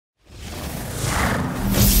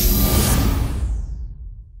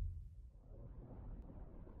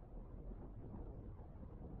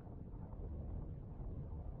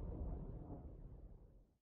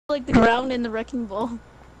like the ground in the wrecking ball.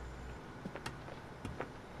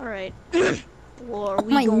 Alright. Or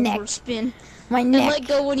we My going neck. for a spin. My And neck. let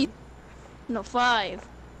go when you. No, 5,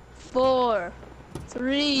 4,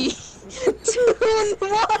 3, 2,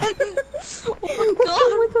 1. Oh my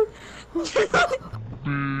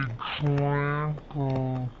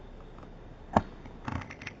god.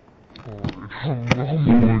 I'm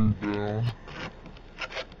rumbling down.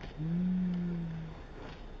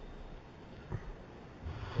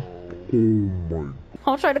 Oh my.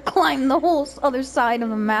 I'll try to climb the whole other side of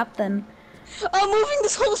the map then. I'm moving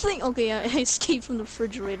this whole thing. Okay, I escaped from the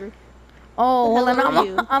refrigerator. Oh, well The then hell are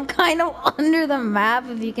you? I'm kind of under the map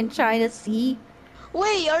if you can try to see.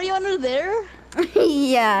 Wait, are you under there?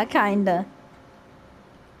 Yeah, kinda.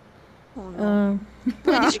 Oh no. Wait,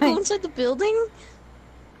 did you go inside the building?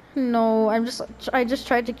 No, I just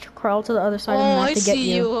tried to crawl to the other side of the Oh, map I to get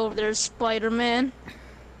see you. you over there, Spider-Man.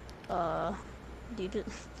 Dude,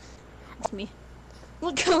 it's me.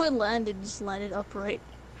 Look how it landed, just landed upright.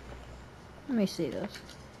 Let me see this.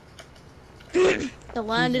 It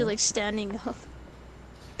landed like standing up.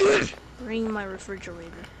 Bring my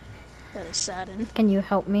refrigerator. That is saddened. Can you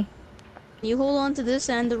help me? You hold on to this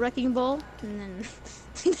and the wrecking ball, and then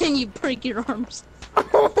then you break your arms.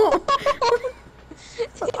 You're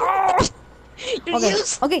Okay,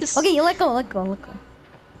 useless. okay, you let go.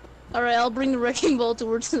 Alright, I'll bring the wrecking ball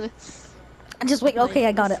towards the. Just wait. Okay,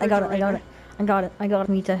 I got it. refrigerator. I got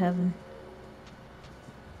me to heaven.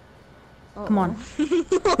 Come on.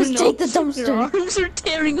 Oh, Let's no. take the dumpster. Your arms are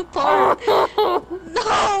tearing apart.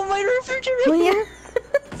 No, my refrigerator. Yeah.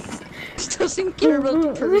 Doesn't care about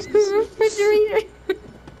the persons. Refrigerator.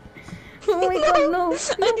 Oh my god, no.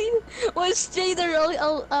 I need. Well, stay there.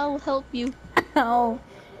 I'll help you. Ow.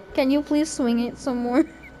 Can you please swing it some more?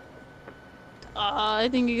 I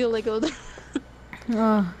think you can let go there.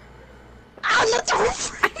 Oh. Ah, not the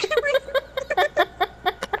refrigerator.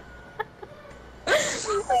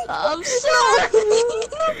 I'm sorry.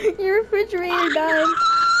 Your refrigerator died.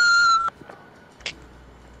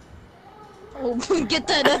 Oh, get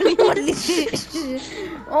that out of here.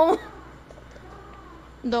 Oh.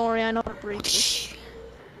 Don't worry, I know how to break this.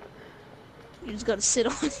 You just gotta sit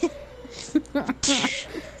on it.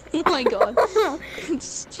 Oh my god.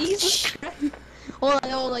 Jesus Christ. Hold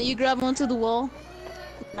on, you grab onto the wall.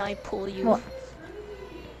 And I pull you. What?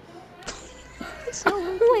 So,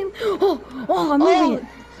 I'm moving it.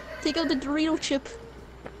 take out the Dorito chip.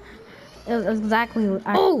 Exactly.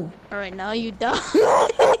 Oh. Alright, now you die.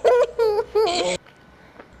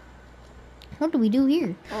 What do we do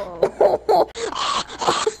here? Uh-oh.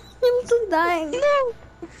 I'm still dying. No!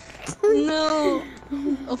 No!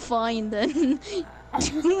 Oh, fine then.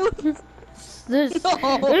 This.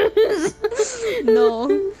 No!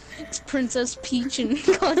 No! It's Princess Peach and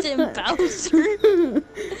goddamn Bowser.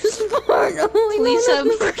 Please have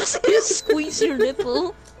mercy. Squeeze your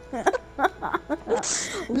nipple.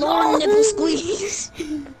 Long nipple squeeze.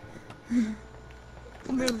 Come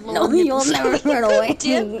here, long No, nipple you'll never squeeze. run away.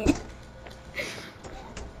 Damn.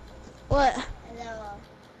 What? Hello.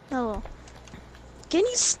 Hello. Can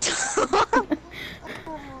you stop?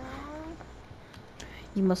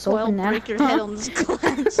 You must Or I'll open that. break your head on this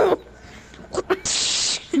glass. The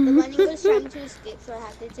bunny was trying to escape, so I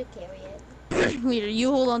had to carry it. Wait,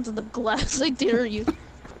 you hold on to the glass. I dare you.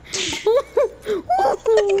 Oh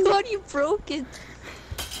my god, you broke it.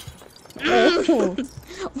 Oh.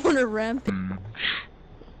 What a rampage.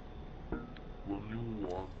 What do you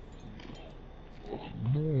want?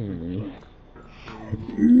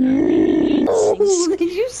 No. Oh,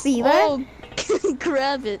 did you see that? Oh,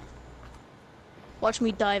 grab it. Watch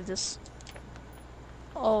me dive this.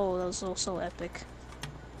 Oh, that was so epic.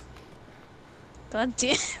 God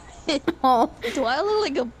damn it. Oh. Do I look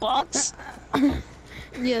like a box?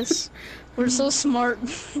 Yes. We're so smart.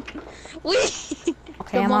 Wait.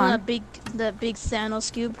 Okay, Come I'm on, on. that big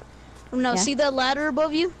Thanos cube. Now, Yeah. see that ladder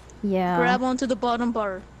above you? Yeah. Grab onto the bottom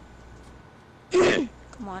bar. Come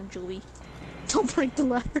on, Julie. Don't break the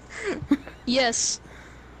ladder. Yes.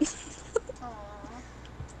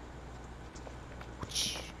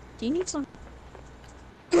 Do you need some?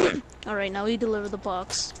 Alright, now we deliver the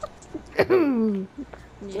box. I'm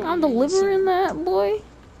Yeah, delivering that, boy.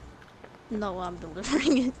 No, I'm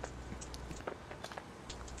delivering it.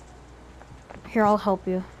 Here, I'll help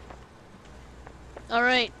you.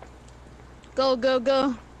 Alright. Go, go,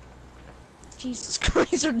 go. Jesus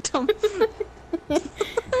Christ, you're dumb.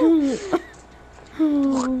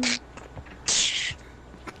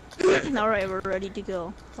 Alright, we're ready to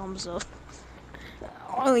go. Thumbs up.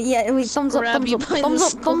 Oh yeah, wait, thumbs up, Grab thumbs you up, by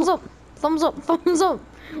thumbs the up, thumbs skull. up, thumbs up, thumbs up.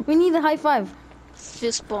 We need a high five.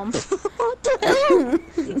 Fist bump. What the hell?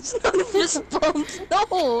 It's not a fist bump.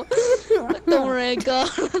 No. Don't worry, I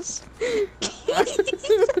got us.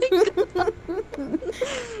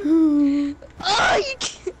 Oh, you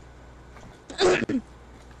can't.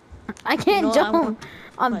 I can't No, jump.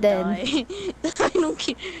 I'm dead. Die. I don't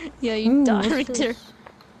care. Yeah, you die what's right there. this?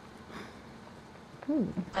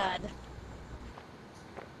 Ooh. Bad.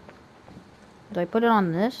 Do I put it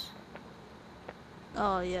on this?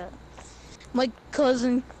 Oh yeah. My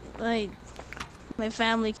cousin, my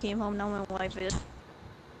family came home. Now my wife is.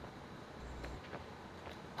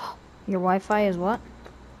 Your Wi-Fi is what?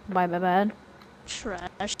 Bad.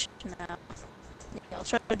 Trash now. Yeah, I'll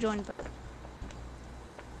try to join back.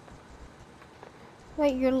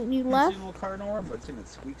 Wait, you It's a left? little car door, but it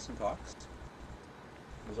squeaks and talks.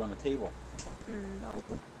 It was on the table. No.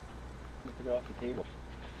 You took it off the table.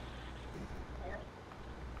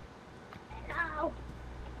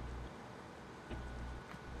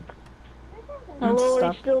 Hello, are you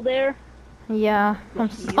Stuck. still there? Yeah, I'm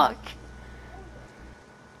stuck.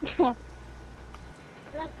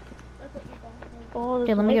 Oh, this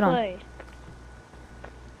Okay, let me get on. Wi-Fi.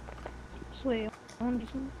 Wait, on this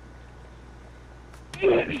one.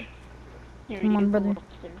 Here, Come you on, can brother. go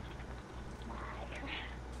upstairs.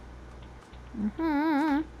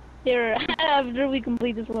 Mhm. Here, after we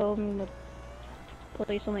complete this level, I'm gonna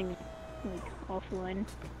play something like offline.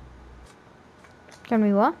 Can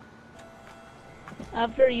we what?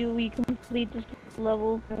 After we complete this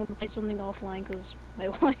level, I'm gonna play something offline because my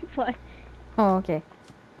Wi-Fi. Oh, okay.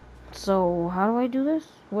 So, how do I do this?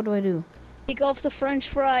 What do I do? Take off the French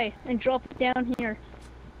fry and drop it down here.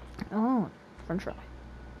 Oh, French fry.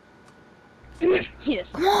 Yes.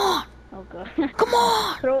 Come on! Oh god. Come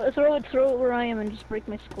on! throw it where I am and just break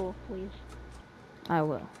my skull, please. I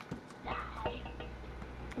will.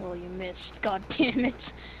 Well, you missed. God damn it.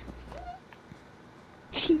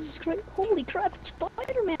 Jesus Christ. Holy crap, it's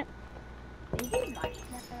Spider-Man.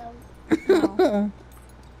 No.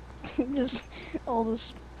 Just all this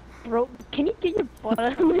broke. Can you get your butt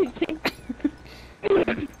out of my thing?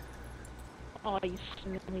 Oh, you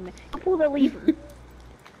smelly man. Pull the lever.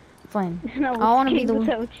 Fine. And I wanna be escape the-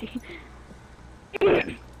 without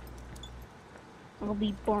you. I'll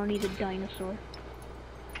be Barney the dinosaur.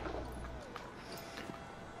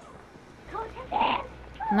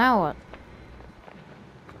 Now what?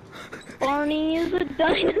 Barney is a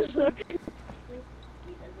dinosaur.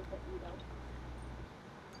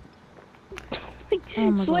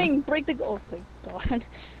 Oh my Swing, break the goal. Oh my god.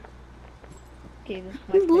 Okay, this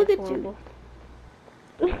might Look be at you.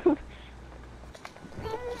 horrible.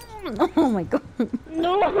 Oh my god.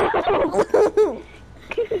 No!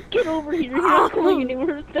 Get over here, you're not going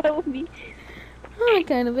anywhere without me. I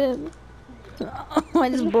kind of am. Oh, I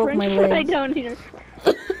just There's a broke French my fry legs. down here.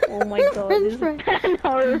 Oh my god, French this is fry. bad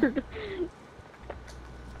hard.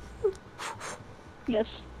 Yes.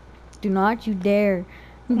 Do not you dare.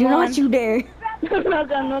 Do Come not on. you dare.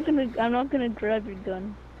 I'm not gonna grab your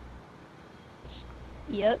gun.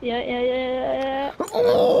 Yeah.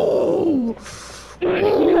 Oh!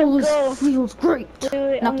 Oh, Go. this feels great.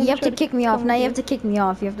 Wait, No, I'm you gonna have try to kick me off. come Now with you have to kick me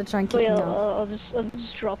off. You have to try and kick Wait, me off. I'll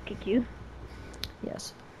just drop kick you.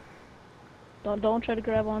 Yes. Don't try to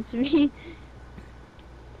grab onto me.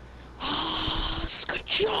 Good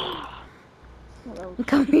job.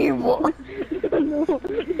 Come here, boy. No,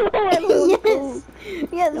 I don't want to.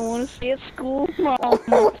 Yes. I want to stay at school, Mom.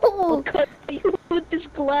 I'll cut you with this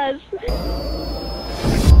glass.